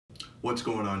What's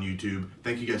going on YouTube?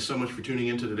 Thank you guys so much for tuning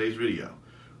into today's video.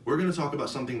 We're going to talk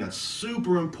about something that's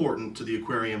super important to the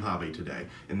aquarium hobby today,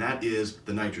 and that is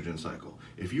the nitrogen cycle.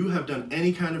 If you have done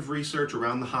any kind of research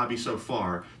around the hobby so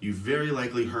far, you've very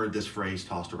likely heard this phrase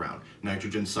tossed around,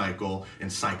 nitrogen cycle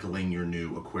and cycling your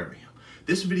new aquarium.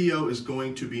 This video is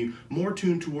going to be more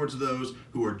tuned towards those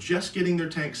who are just getting their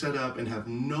tank set up and have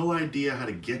no idea how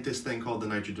to get this thing called the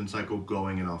nitrogen cycle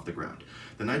going and off the ground.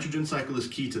 The nitrogen cycle is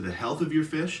key to the health of your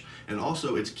fish, and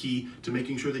also it's key to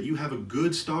making sure that you have a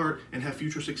good start and have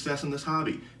future success in this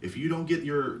hobby. If you don't get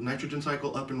your nitrogen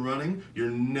cycle up and running,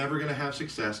 you're never going to have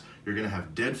success. You're going to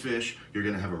have dead fish, you're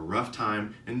going to have a rough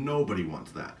time, and nobody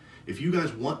wants that. If you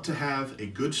guys want to have a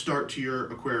good start to your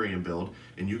aquarium build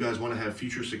and you guys want to have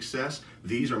future success,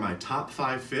 these are my top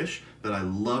 5 fish that I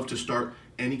love to start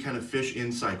any kind of fish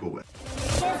in cycle with.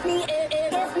 Give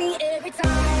me every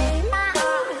time.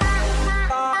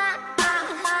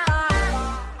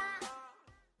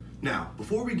 Now,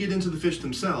 before we get into the fish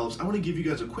themselves, I want to give you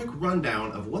guys a quick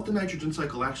rundown of what the nitrogen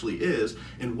cycle actually is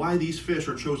and why these fish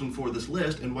are chosen for this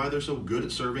list and why they're so good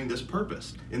at serving this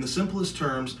purpose. In the simplest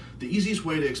terms, the easiest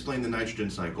way to explain the nitrogen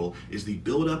cycle is the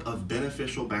buildup of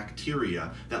beneficial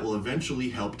bacteria that will eventually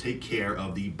help take care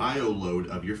of the bioload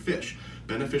of your fish.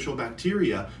 Beneficial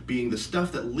bacteria being the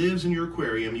stuff that lives in your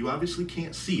aquarium. You obviously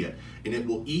can't see it, and it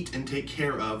will eat and take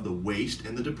care of the waste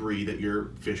and the debris that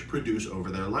your fish produce over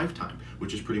their lifetime,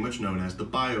 which is pretty much known as the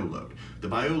bioload. The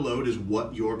bioload is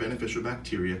what your beneficial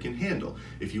bacteria can handle.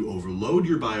 If you overload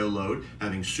your bioload,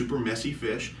 having super messy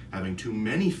fish, having too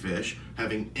many fish,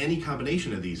 having any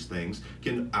combination of these things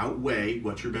can outweigh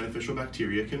what your beneficial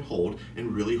bacteria can hold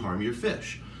and really harm your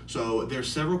fish. So there's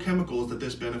several chemicals that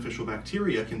this beneficial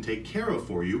bacteria can take care of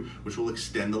for you, which will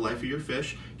extend the life of your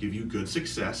fish, give you good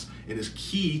success, and is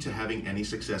key to having any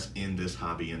success in this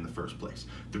hobby in the first place.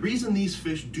 The reason these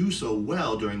fish do so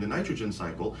well during the nitrogen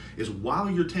cycle is while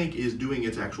your tank is doing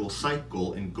its actual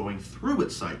cycle and going through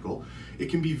its cycle, it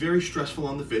can be very stressful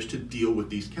on the fish to deal with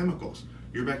these chemicals.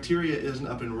 Your bacteria isn't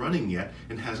up and running yet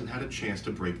and hasn't had a chance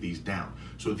to break these down.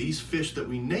 So these fish that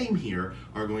we name here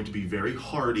are going to be very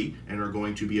hardy and are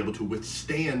going to be able to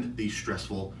withstand these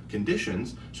stressful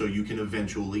conditions, so you can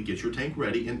eventually get your tank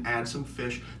ready and add some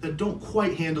fish that don't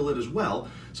quite handle it as well.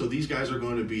 So these guys are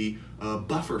going to be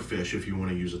buffer fish, if you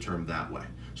want to use a term that way.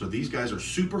 So these guys are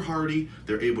super hardy,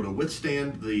 they're able to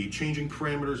withstand the changing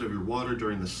parameters of your water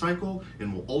during the cycle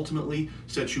and will ultimately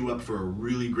set you up for a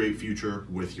really great future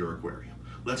with your aquarium.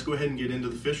 Let's go ahead and get into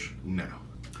the fish now.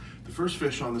 The first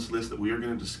fish on this list that we are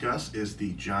going to discuss is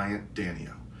the giant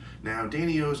danio. Now,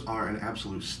 danios are an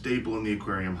absolute staple in the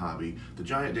aquarium hobby, the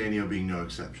giant danio being no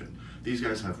exception. These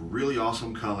guys have really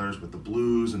awesome colors with the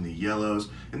blues and the yellows,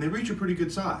 and they reach a pretty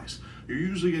good size. You're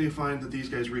usually going to find that these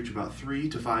guys reach about 3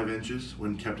 to 5 inches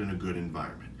when kept in a good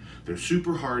environment. They're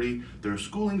super hardy, they're a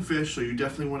schooling fish, so you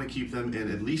definitely want to keep them in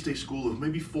at least a school of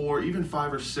maybe 4, even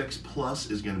 5 or 6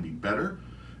 plus is going to be better.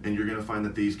 And you're going to find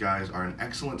that these guys are an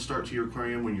excellent start to your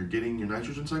aquarium when you're getting your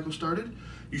nitrogen cycle started.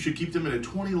 You should keep them at a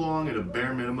 20 long at a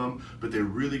bare minimum, but they're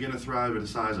really going to thrive at a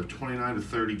size of 29 to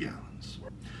 30 gallons.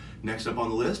 Next up on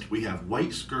the list, we have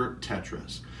white skirt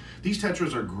tetras. These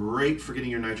tetras are great for getting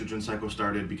your nitrogen cycle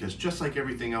started because just like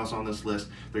everything else on this list,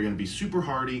 they're going to be super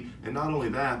hardy, and not only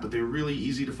that, but they're really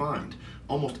easy to find.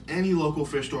 Almost any local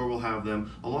fish store will have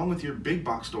them, along with your big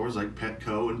box stores like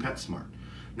Petco and PetSmart.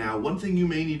 Now, one thing you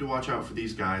may need to watch out for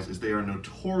these guys is they are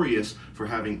notorious for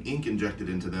having ink injected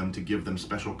into them to give them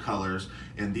special colors,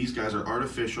 and these guys are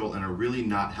artificial and are really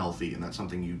not healthy, and that's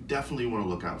something you definitely want to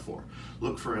look out for.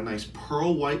 Look for a nice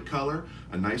pearl white color,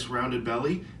 a nice rounded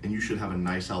belly, and you should have a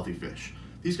nice healthy fish.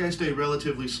 These guys stay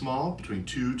relatively small, between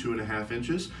 2–2.5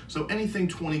 inches, so anything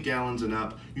 20 gallons and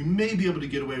up, you may be able to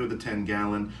get away with a 10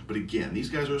 gallon, but again, these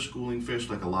guys are schooling fish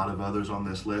like a lot of others on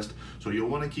this list, so you'll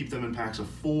want to keep them in packs of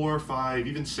 4, 5,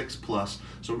 even 6 plus,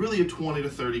 so really a 20 to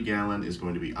 30 gallon is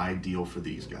going to be ideal for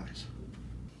these guys.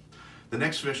 The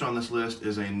next fish on this list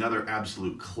is another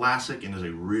absolute classic and is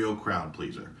a real crowd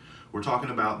pleaser. We're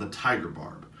talking about the tiger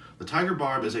barb. The tiger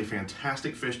barb is a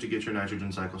fantastic fish to get your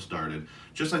nitrogen cycle started.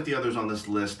 Just like the others on this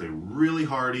list, they're really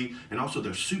hardy, and also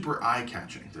they're super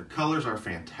eye-catching. Their colors are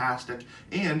fantastic,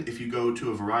 and if you go to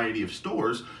a variety of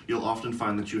stores, you'll often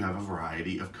find that you have a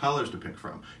variety of colors to pick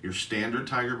from. Your standard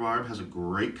tiger barb has a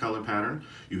great color pattern.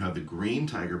 You have the green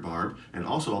tiger barb, and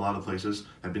also a lot of places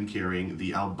have been carrying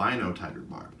the albino tiger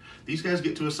barb. These guys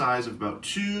get to a size of about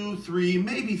 2, 3,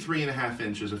 maybe 3.5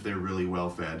 inches if they're really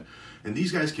well fed. And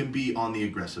these guys can be on the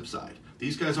aggressive side.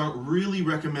 These guys aren't really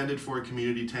recommended for a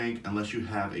community tank unless you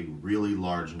have a really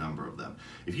large number of them.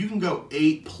 If you can go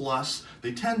 8+,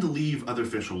 they tend to leave other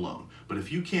fish alone. But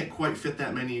if you can't quite fit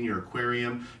that many in your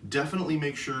aquarium, definitely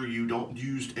make sure you don't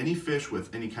use any fish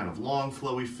with any kind of long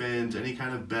flowy fins, any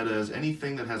kind of bettas,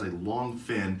 anything that has a long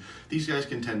fin. These guys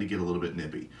can tend to get a little bit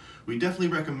nippy. We definitely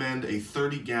recommend a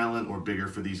 30-gallon or bigger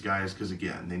for these guys because,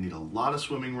 again, they need a lot of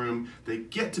swimming room, they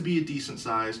get to be a decent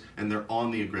size, and they're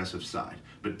on the aggressive side.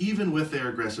 But even with their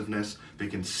aggressiveness, they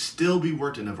can still be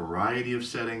worked in a variety of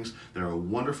settings. They're a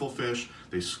wonderful fish,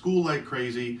 they school like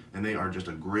crazy, and they are just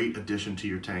a great addition to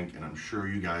your tank, and I'm sure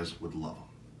you guys would love them.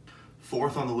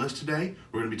 Fourth on the list today,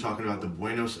 we're going to be talking about the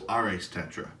Buenos Aires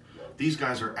Tetra. These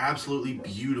guys are absolutely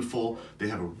beautiful. They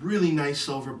have a really nice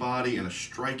silver body and a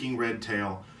striking red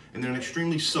tail, and they're an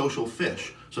extremely social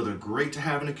fish, so they're great to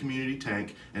have in a community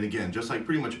tank. And again, just like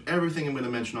pretty much everything I'm going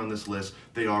to mention on this list,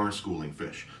 they are a schooling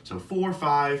fish. So 4 or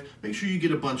 5, make sure you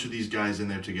get a bunch of these guys in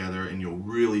there together and you'll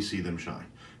really see them shine.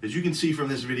 As you can see from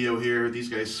this video here, these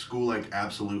guys school like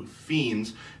absolute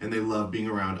fiends, and they love being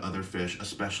around other fish,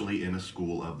 especially in a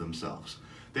school of themselves.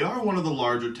 They are one of the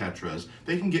larger tetras.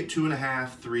 They can get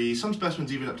 2.5, 3, some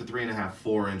specimens even up to 3.5,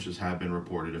 4 inches have been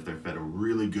reported if they're fed a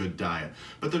really good diet,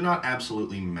 but they're not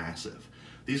absolutely massive.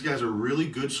 These guys are really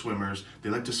good swimmers. They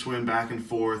like to swim back and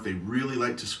forth. They really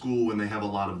like to school when they have a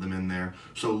lot of them in there.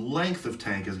 So length of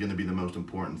tank is going to be the most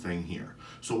important thing here.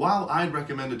 So while I'd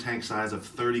recommend a tank size of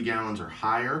 30 gallons or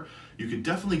higher, you could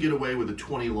definitely get away with a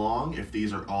 20 long if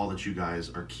these are all that you guys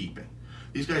are keeping.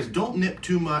 These guys don't nip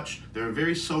too much. They're a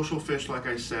very social fish, like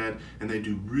I said, and they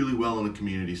do really well in a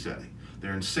community setting.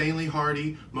 They're insanely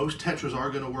hardy. Most tetras are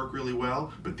going to work really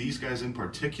well, but these guys in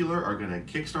particular are going to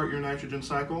kickstart your nitrogen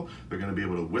cycle. They're going to be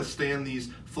able to withstand these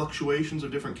fluctuations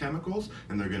of different chemicals,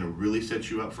 and they're going to really set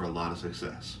you up for a lot of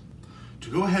success.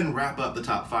 To go ahead and wrap up the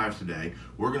top 5 today,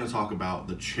 we're going to talk about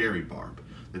the cherry barb.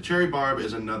 The cherry barb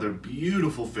is another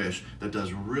beautiful fish that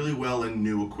does really well in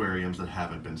new aquariums that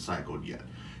haven't been cycled yet.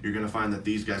 You're going to find that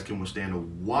these guys can withstand a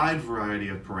wide variety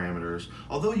of parameters,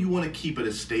 although you want to keep it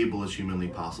as stable as humanly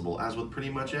possible, as with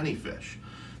pretty much any fish.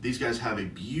 These guys have a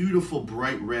beautiful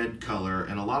bright red color,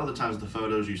 and a lot of the times the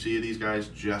photos you see of these guys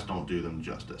just don't do them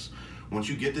justice. Once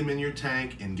you get them in your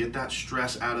tank and get that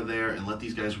stress out of there and let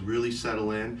these guys really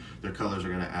settle in, their colors are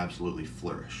going to absolutely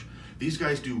flourish. These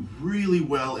guys do really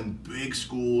well in big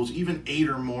schools, even 8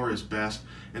 or more is best.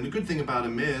 And the good thing about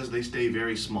them is they stay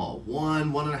very small.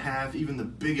 1, 1.5, even the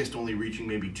biggest only reaching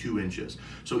maybe 2 inches.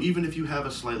 So even if you have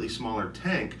a slightly smaller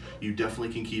tank, you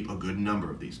definitely can keep a good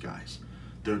number of these guys.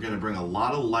 They're going to bring a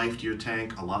lot of life to your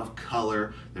tank, a lot of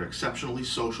color, they're exceptionally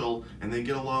social, and they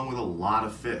get along with a lot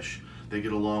of fish. They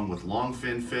get along with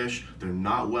longfin fish, they're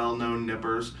not well-known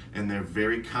nippers, and they're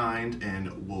very kind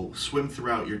and will swim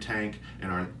throughout your tank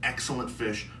and are an excellent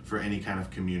fish for any kind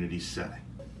of community setting.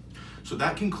 So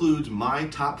that concludes my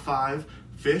top 5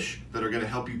 fish that are going to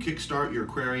help you kickstart your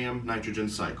aquarium nitrogen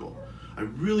cycle. I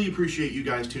really appreciate you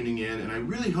guys tuning in, and I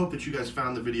really hope that you guys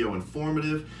found the video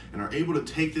informative and are able to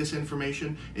take this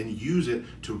information and use it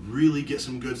to really get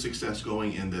some good success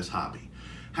going in this hobby.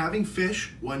 Having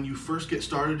fish when you first get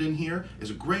started in here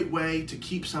is a great way to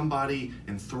keep somebody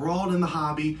enthralled in the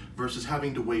hobby versus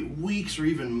having to wait weeks or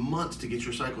even months to get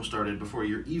your cycle started before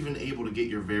you're even able to get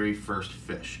your very first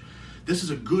fish. This is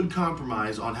a good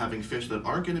compromise on having fish that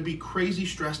aren't going to be crazy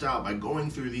stressed out by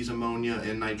going through these ammonia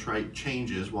and nitrite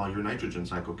changes while your nitrogen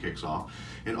cycle kicks off,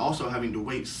 and also having to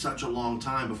wait such a long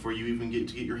time before you even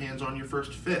get your hands on your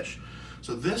first fish.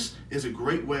 So this is a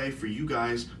great way for you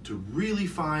guys to really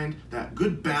find that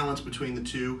good balance between the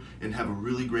two and have a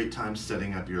really great time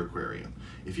setting up your aquarium.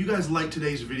 If you guys like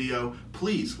today's video,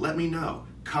 please let me know.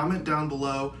 Comment down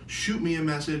below, shoot me a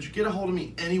message, get a hold of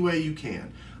me any way you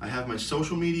can. I have my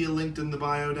social media linked in the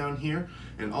bio down here,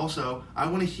 and also I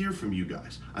want to hear from you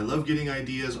guys. I love getting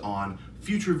ideas on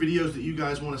future videos that you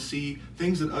guys want to see,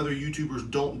 things that other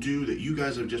YouTubers don't do that you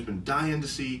guys have just been dying to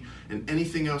see, and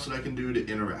anything else that I can do to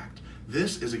interact.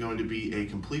 This is going to be a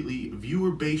completely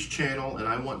viewer-based channel, and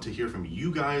I want to hear from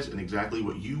you guys and exactly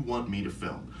what you want me to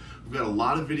film. We've got a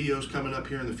lot of videos coming up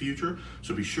here in the future,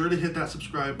 so be sure to hit that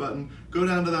subscribe button, go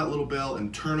down to that little bell,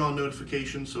 and turn on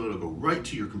notifications so it'll go right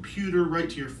to your computer, right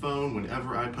to your phone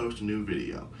whenever I post a new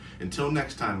video. Until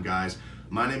next time, guys,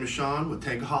 my name is Sean with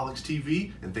Tankaholics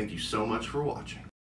TV, and thank you so much for watching.